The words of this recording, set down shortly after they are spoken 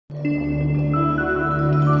I'm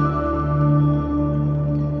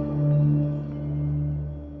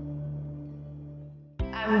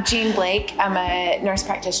Jean Blake. I'm a nurse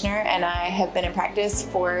practitioner and I have been in practice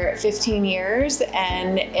for 15 years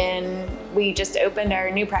and we just opened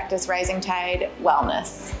our new practice, Rising Tide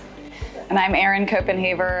Wellness. And I'm Erin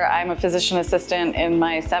Copenhaver. I'm a physician assistant in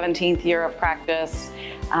my 17th year of practice,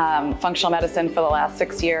 functional medicine for the last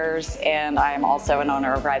 6 years, and I'm also an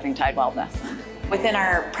owner of Rising Tide Wellness. Within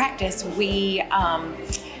our practice, we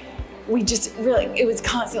just really, it was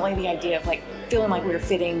constantly the idea of like feeling like we were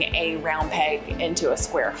fitting a round peg into a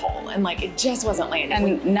square hole, and like it just wasn't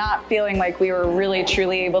landing. And not feeling like we were really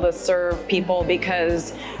truly able to serve people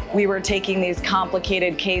because we were taking these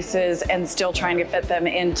complicated cases and still trying to fit them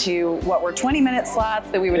into what were 20-minute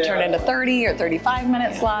slots that we would turn into 30 or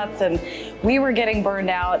 35-minute slots, and we were getting burned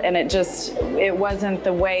out, and it wasn't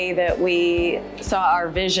the way that we saw our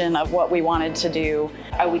vision of what we wanted to do.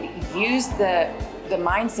 I would use the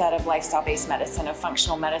mindset of lifestyle-based medicine, of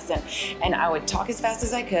functional medicine, and I would talk as fast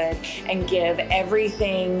as I could and give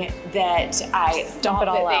everything that I thought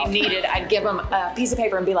that they needed. I'd give them a piece of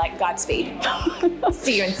paper and be like, Godspeed.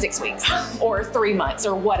 See you in 6 weeks or 3 months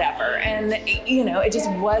or whatever. And you know, it just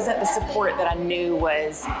wasn't the support that I knew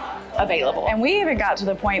was available. And we even got to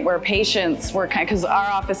the point where patients were because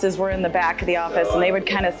our offices were in the back of the office, and they would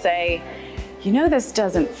kind of say, you know, this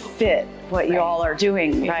doesn't fit what you all are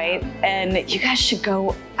doing, right? And you guys should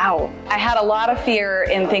go out. I had a lot of fear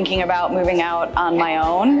in thinking about moving out on my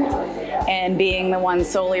own and being the one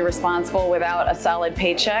solely responsible without a solid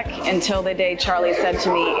paycheck until the day Charlie said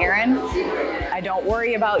to me, Erin, I don't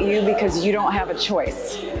worry about you because you don't have a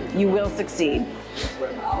choice. You will succeed.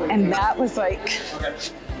 And that was like,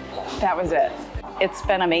 that was it. It's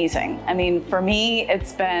been amazing. I mean, for me,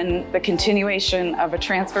 it's been the continuation of a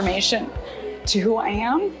transformation to who I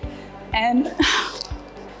am, and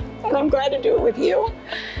I'm glad to do it with you.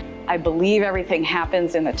 I believe everything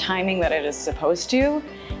happens in the timing that it is supposed to,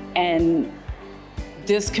 and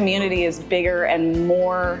this community is bigger and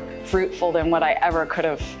more fruitful than what I ever could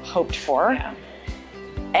have hoped for. Yeah.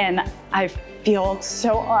 And I feel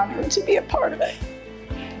so honored to be a part of it.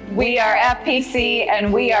 We are FPC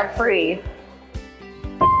and we are free.